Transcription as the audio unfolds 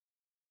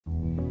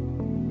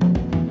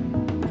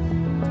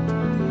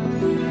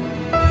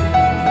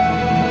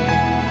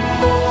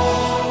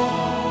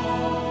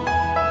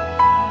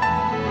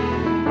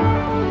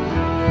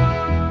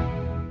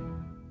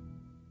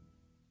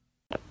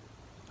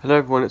Hello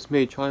everyone, it's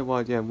me,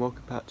 CharlieYDM,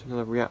 welcome back to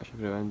another reaction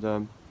video,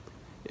 and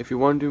if you're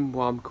wondering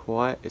why I'm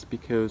quiet, it's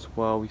because,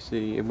 well, you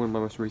see, in one of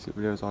my most recent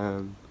videos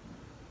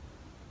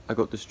I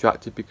got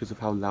distracted because of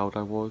how loud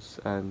I was,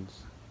 and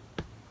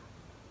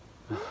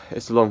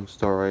it's a long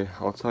story.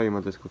 I'll tell you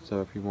my Discord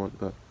server if you want,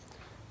 but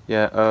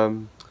yeah,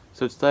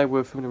 so today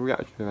we're filming a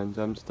reaction video, and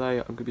today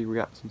I'm going to be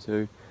reacting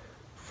to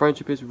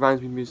Friendship is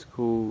Ramsey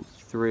Musical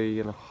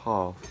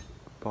 3.5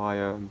 by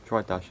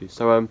Try-Dashi.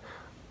 So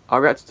I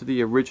reacted to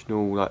the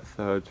original,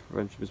 third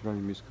Friendship is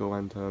Ramsey Musical,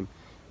 and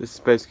this is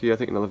basically, I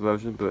think, another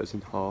version, but it's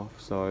in half,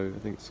 so I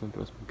think something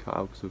must have been cut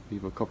out because of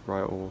either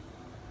copyright or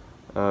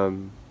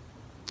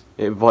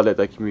it violated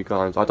their community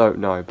guidelines. I don't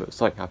know, but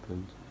something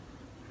happened.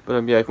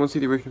 But yeah, if you want to see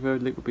the original video,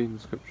 the link will be in the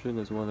description,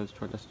 as well as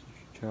Try-Dashi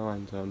channel,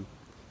 and if you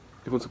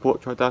want to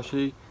support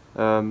Try-Dashi,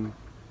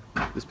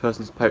 this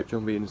person's Patreon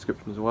will be in the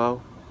description as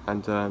well,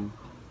 and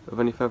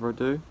without any further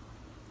ado,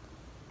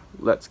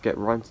 let's get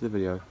right into the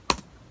video.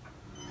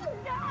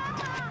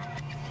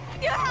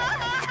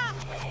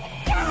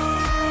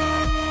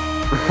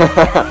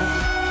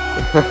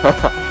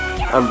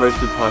 I'm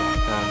roasted hyper.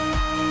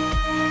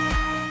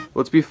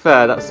 Well, to be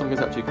fair, that song is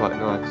actually quite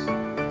nice,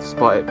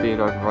 despite it being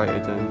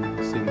overrated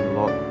and seen a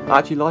lot. I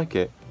actually like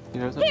it. You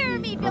know, it's actually Hear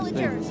me,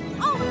 villagers!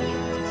 All of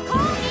you,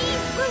 call me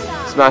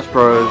Luna! Smash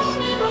Bros.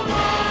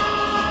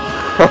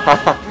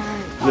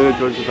 Luna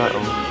joins the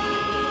battle.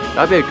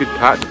 That'd be a good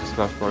character for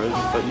Smash Bros,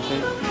 don't you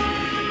think?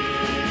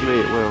 To me,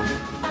 it will.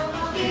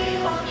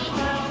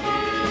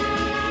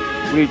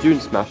 We need June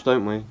Smash,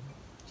 don't we?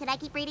 Should I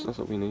keep reading? That's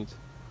what we need. It's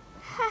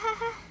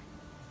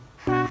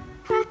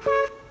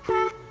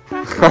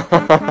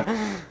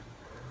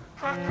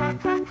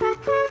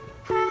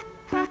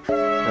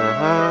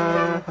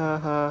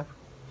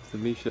the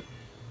me shit.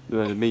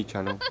 No, the me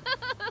channel.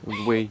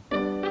 We.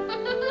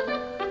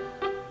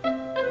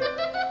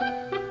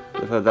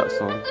 I've heard that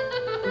song.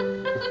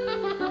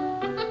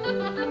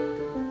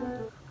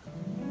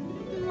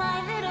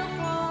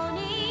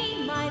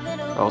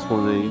 That was one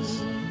of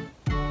these.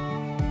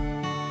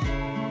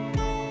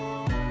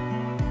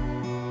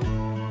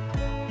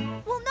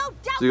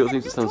 So you got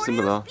things that sound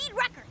similar.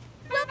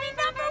 We'll be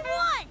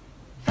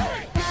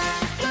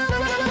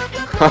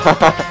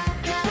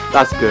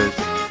That's good.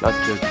 That's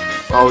good.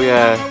 Oh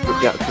yeah, but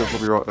the actor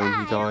probably right when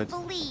he died.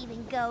 Believe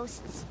in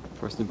ghosts.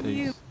 Rest in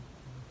peace.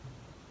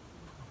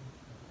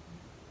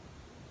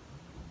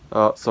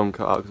 Oh, song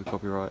cut out because of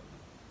copyright.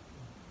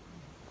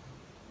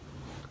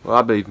 Well,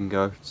 I believe in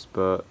ghosts,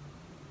 but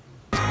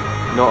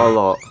not a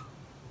lot.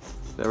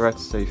 They're rare to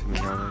see for me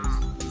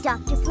nowadays.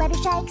 Dr.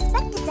 Fluttershy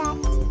expected that.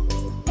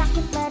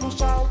 Dr.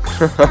 Fluttershy.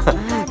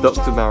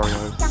 Dr.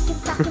 Mario. Dr.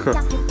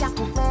 Fluttershy.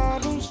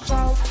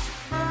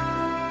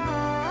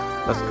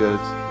 That's good.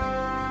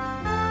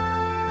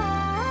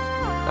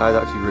 That's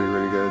actually really,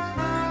 really good.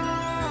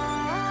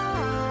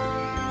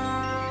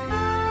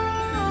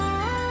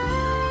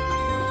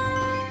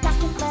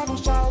 Dr.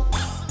 Fluttershy.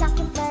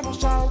 Dr.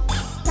 Fluttershy.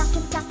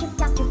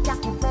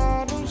 Dr.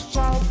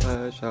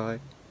 Fluttershy. Shy.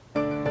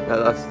 Yeah,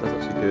 that's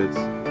actually good.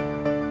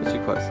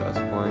 Actually quite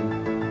satisfying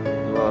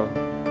as well.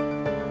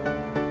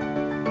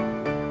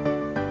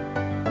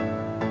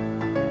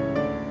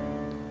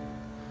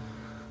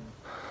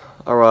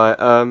 Alright,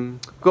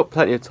 got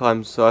plenty of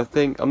time, so I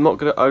think I'm not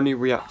going to only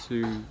react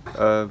to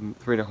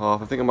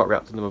 3.5. I think I might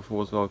react to number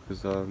 4 as well,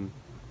 because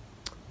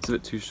it's a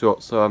bit too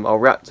short. So I'll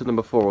react to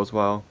number 4 as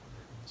well.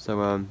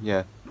 So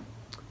yeah.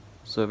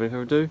 So without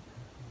further ado,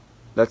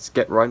 let's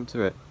get right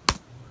into it.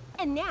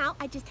 And now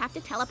I just have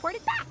to teleport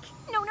it back.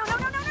 No, no, no,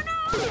 no, no, no, no!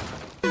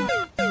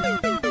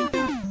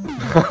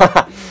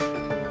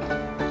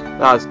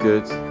 That was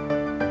good.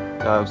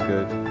 That was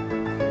good.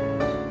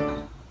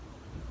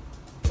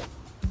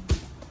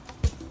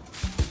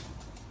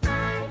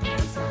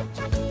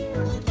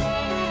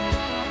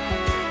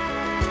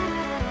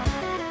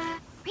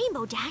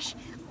 Rainbow Dash,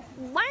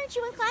 why aren't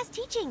you in class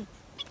teaching?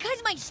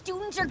 Because my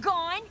students are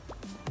gone.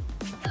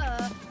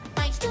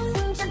 My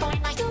students are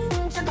gone, my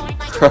students are gone,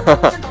 my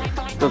students are gone.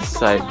 Let's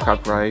say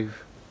Crab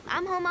Rave.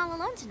 I'm home all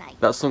alone tonight.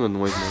 That song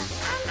annoys me.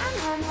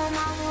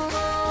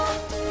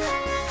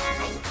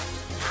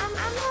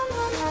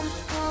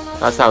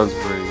 That sounds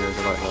really good, I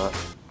like that.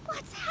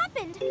 What's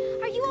happened?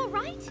 Are you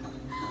alright?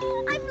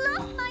 I've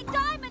lost my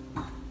diamond.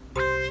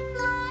 I've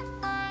lost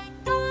my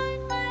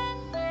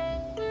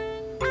diamond.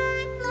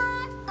 I've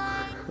lost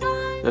my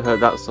diamond. Never heard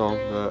that song,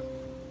 but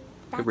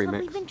That's good what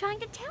remix. we've been trying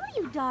to tell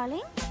you,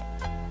 darling.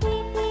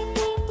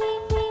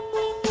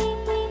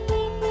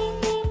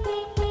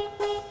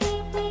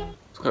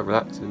 It's quite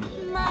relaxing.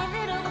 My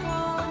little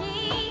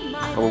pony,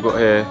 my And we've got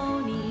here. pony.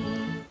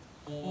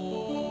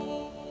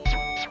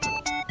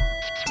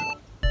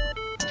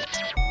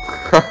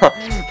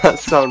 That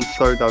sounds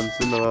so damn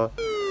similar.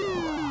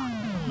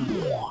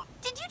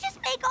 Did you just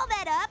make all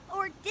that up,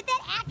 or did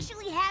that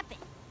actually happen?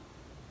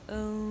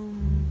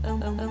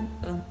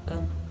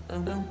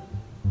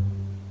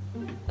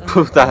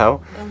 What the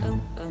hell?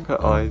 Her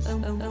eyes.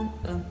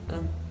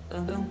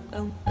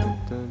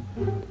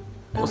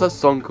 What's that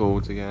song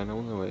called again? I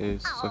wonder what it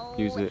is, so I can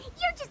use it.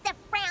 You're just a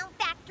frown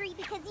factory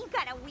because you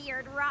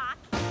weird rock.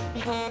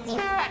 Weird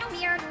rock.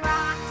 Weird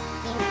rock.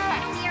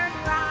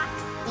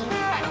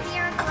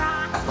 Weird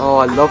rock. Oh,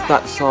 I love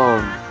that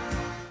song.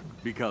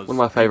 Because One of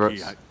my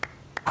favourites.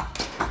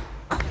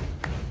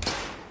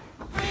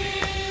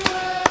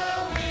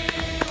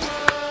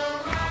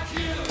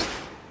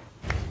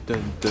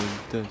 Dun dun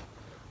dun.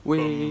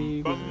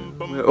 We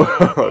will.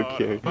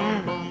 Okay.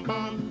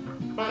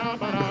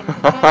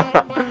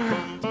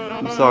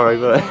 I'm sorry,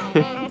 but.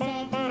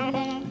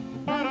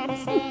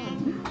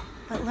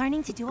 But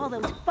learning to do all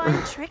those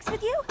fun tricks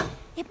with you,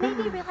 it made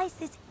me realize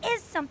this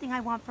is something I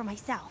want for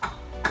myself.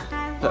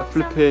 That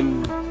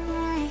flipping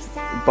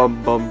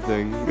bum bum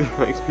thing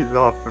makes me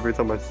laugh every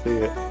time I see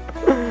it.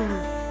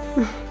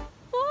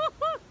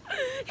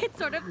 It's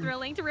sort of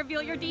thrilling to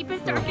reveal your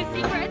deepest, darkest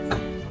secrets.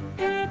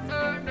 It's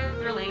sort of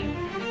thrilling.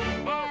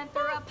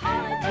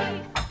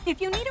 Anthropology.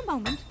 If you need a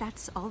moment,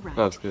 that's all right.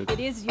 That's good. It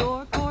is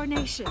your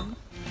coronation.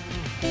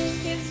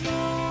 It is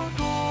your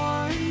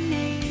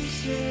coronation.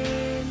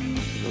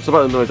 It's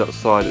about the noise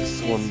outside. It's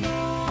someone.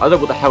 I don't know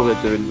what the hell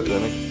they're doing, but they're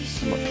making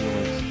so much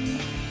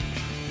noise.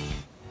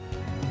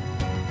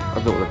 I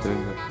don't know what they're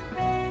doing, but.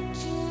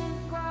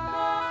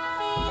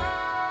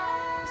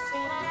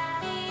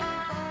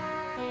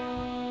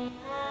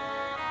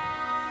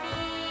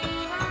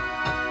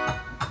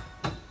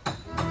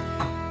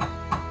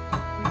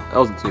 That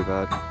wasn't too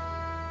bad.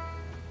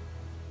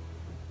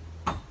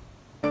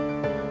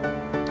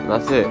 And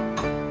that's it.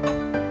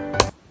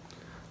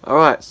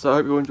 Alright, so I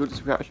hope you all enjoyed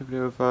this reaction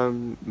video of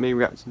me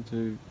reacting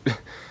to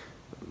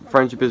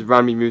Friendship is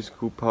Randomly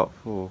Musical Part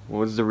 4.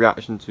 Well, this is a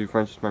reaction to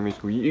Friendship is Randomly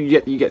Musical.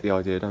 You get the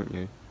idea, don't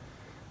you?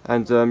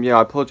 And yeah,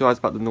 I apologise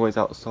about the noise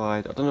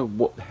outside. I don't know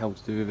what the hell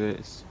to do with it.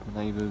 It's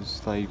my neighbours,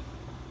 they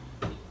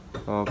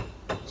are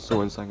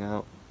sorting something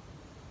out.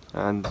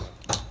 And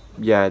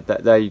yeah,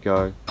 there you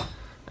go.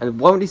 And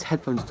why won't these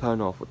headphones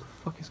turn off? What the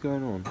fuck is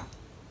going on?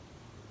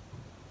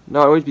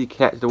 No, I want you to be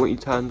connected. I want you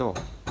turned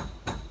off.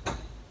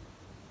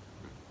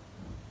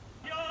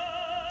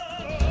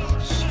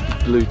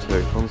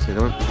 Bluetooth, honestly, they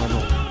won't turn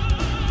off.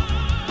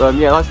 But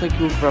yeah, I'd like to thank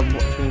you all for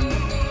watching.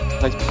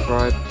 Please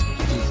subscribe.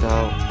 Peace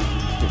out.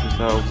 Keep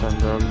yourselves,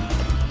 and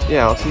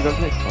yeah, I'll see you guys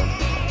next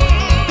time.